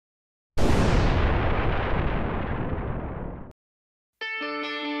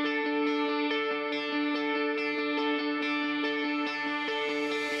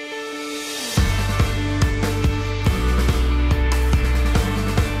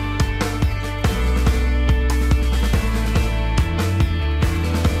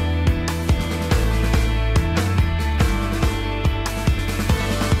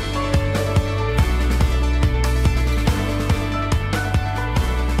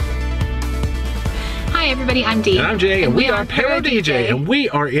everybody, I'm Dee. And I'm Jay, and we are ParoDeeJay, and we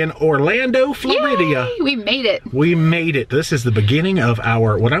are in Orlando, Florida. Yay! We made it. We made it. This is the beginning of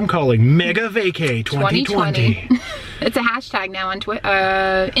our, what I'm calling Mega Vacay 2020. It's a hashtag now on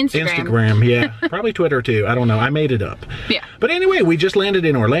Instagram. Instagram, yeah. Probably Twitter too. I don't know. I made it up. Yeah. But anyway, we just landed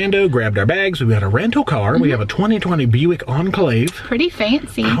in Orlando, grabbed our bags. We got a rental car. We have a 2020 Buick Enclave. Pretty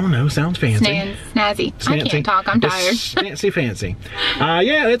fancy. I don't know. Sounds fancy. Snazzy. I can't talk. I'm tired. Fancy.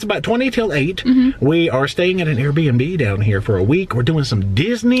 Yeah, it's about 20 till 8. We are staying at an Airbnb down here for a week. We're doing some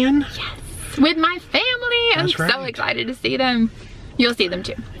Disneying. Yes. With my family. That's I'm so excited to see them. You'll see them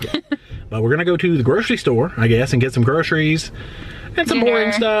too. Yeah. But we're gonna go to the grocery store, I guess, and get some groceries and some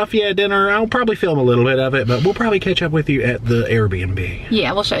boring stuff. Yeah, dinner. I'll probably film a little bit of it, but we'll probably catch up with you at the Airbnb.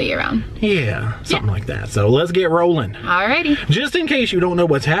 Yeah, we'll show you around. Yeah, something like that. So let's get rolling. Alrighty. Just in case you don't know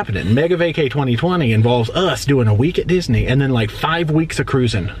what's happening, Mega Vacay 2020 involves us doing a week at Disney and then like 5 weeks of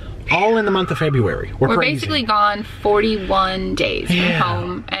cruising. All in the month of February. We're crazy. Basically gone 41 days from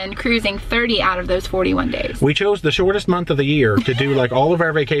home and cruising 30 out of those 41 days. We chose the shortest month of the year to do like all of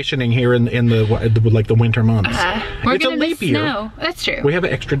our vacationing here in the winter months. It's a leap year. Snow. That's true. We have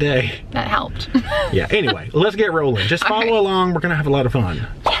an extra day. That helped. Yeah. Anyway, let's get rolling. Just follow along. We're gonna have a lot of fun.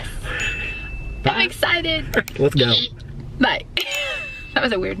 Yes. I'm excited. Let's go. Bye. That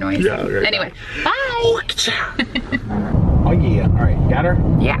was a weird noise. Yeah, right. Anyway, bye. Oh yeah. All right. Got her?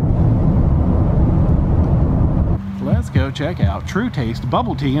 Yeah. Let's go check out True Taste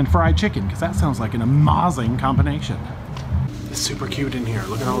bubble tea and fried chicken, because that sounds like an amazing combination. It's super cute in here.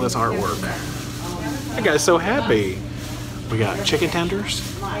 Look at all this artwork. That guy's so happy. We got chicken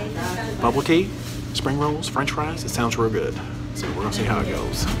tenders, bubble tea, spring rolls, french fries. It sounds real good. So we're gonna see how it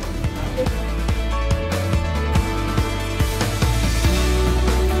goes.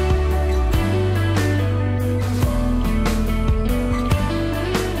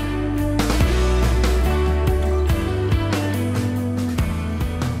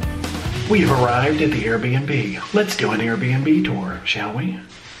 We've arrived at the Airbnb. Let's do an Airbnb tour, shall we?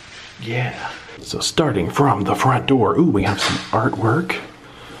 Yeah. So starting from the front door, ooh, we have some artwork.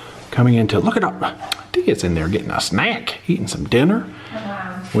 Coming into, look at up, Dia's in there getting a snack, eating some dinner.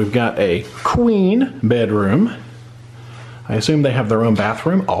 Wow. We've got a queen bedroom. I assume they have their own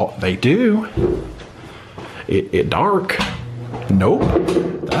bathroom. Oh, they do. It dark. Nope,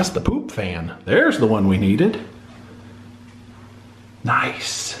 that's the poop fan. There's the one we needed.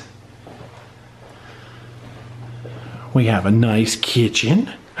 Nice. We have a nice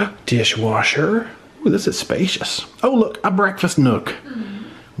kitchen, dishwasher. Ooh, this is spacious. Oh, look, a breakfast nook.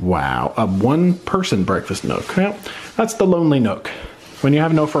 Wow, a one-person breakfast nook. Well, that's the lonely nook. When you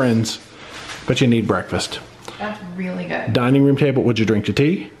have no friends, but you need breakfast. That's really good. Dining room table, would you drink your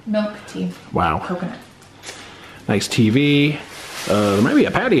tea? Milk tea. Wow. Coconut. Nice TV. There might be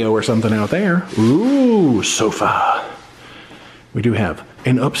a patio or something out there. Ooh, sofa. We do have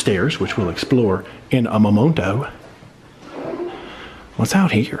an upstairs, which we'll explore in a momento. What's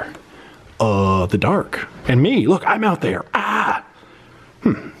out here? The dark. And me, look, I'm out there. I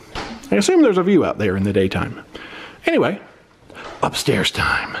assume there's a view out there in the daytime. Anyway, upstairs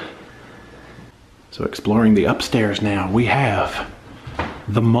time. So exploring the upstairs now, we have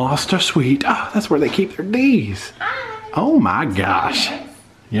the master suite. Ah, that's where they keep their D's. Oh my gosh.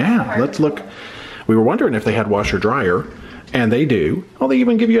 Yeah, let's look. We were wondering if they had washer dryer, and they do. Oh, they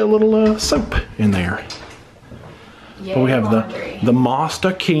even give you a little soap in there. Yeah, but we have the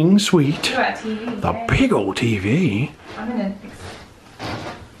Master King Suite. The big old TV. I'm gonna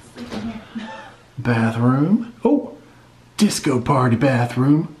sleep in here. Bathroom. Oh, disco party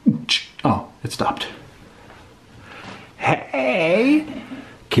bathroom. Oh, it stopped. Hey,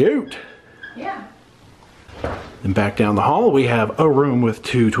 cute. Yeah. And back down the hall, we have a room with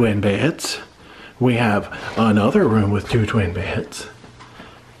 2 twin beds. We have another room with 2 twin beds.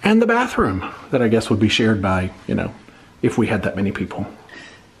 And the bathroom that I guess would be shared by, you know, if we had that many people.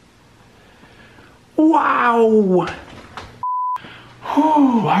 Wow! Whew,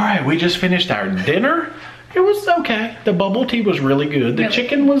 all right, we just finished our dinner. It was okay. The bubble tea was really good. The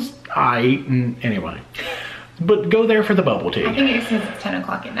chicken was anyway. But go there for the bubble tea. I think it's because it's 10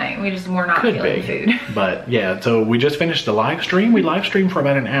 o'clock at night. We just were not feeling food. But yeah, so we just finished the live stream. We live streamed for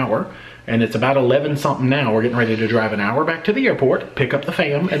about an hour. And it's about 11 something now. We're getting ready to drive an hour back to the airport, pick up the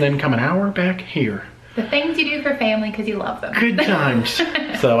fam, and then come an hour back here. The things you do for family because you love them. Good times.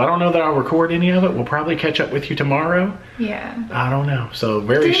 So I don't know that I'll record any of it. We'll probably catch up with you tomorrow. Yeah. I don't know. So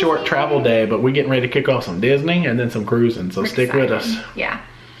very short travel day, but we're getting ready to kick off some Disney and then some cruising. So stick with us. Yeah.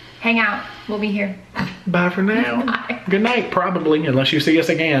 Hang out. We'll be here. Bye for now. Bye. Good night, probably, unless you see us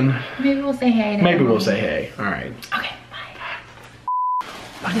again. Maybe we'll say hey. Maybe we'll say hey. All right. Okay, bye.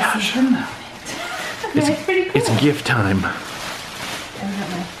 My gosh. That's pretty cool. It's gift time.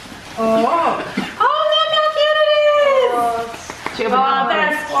 Oh, look how cute it is! Oh,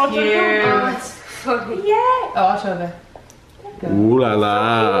 that's cute. Oh, it's so cute. Yay! Oh, I'll show them. Ooh la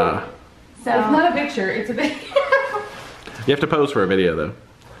la. So it's not a picture, it's a video. You have to pose for a video though.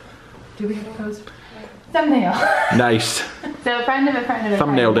 Do we have to pose? Thumbnail. Nice. So a friend of a friend of a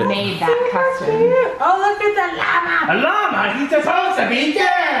Thumbnailed friend it. made that custom. Oh, look at the llama! A llama, he's supposed to be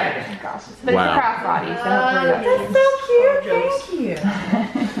dead! But Wow. it's a crossbody, so hopefully that's so cute.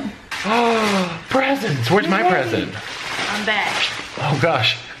 Thank you. Oh, presents. Where's my present? I'm back. Oh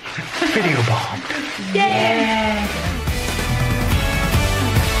gosh. Video bomb. Yay!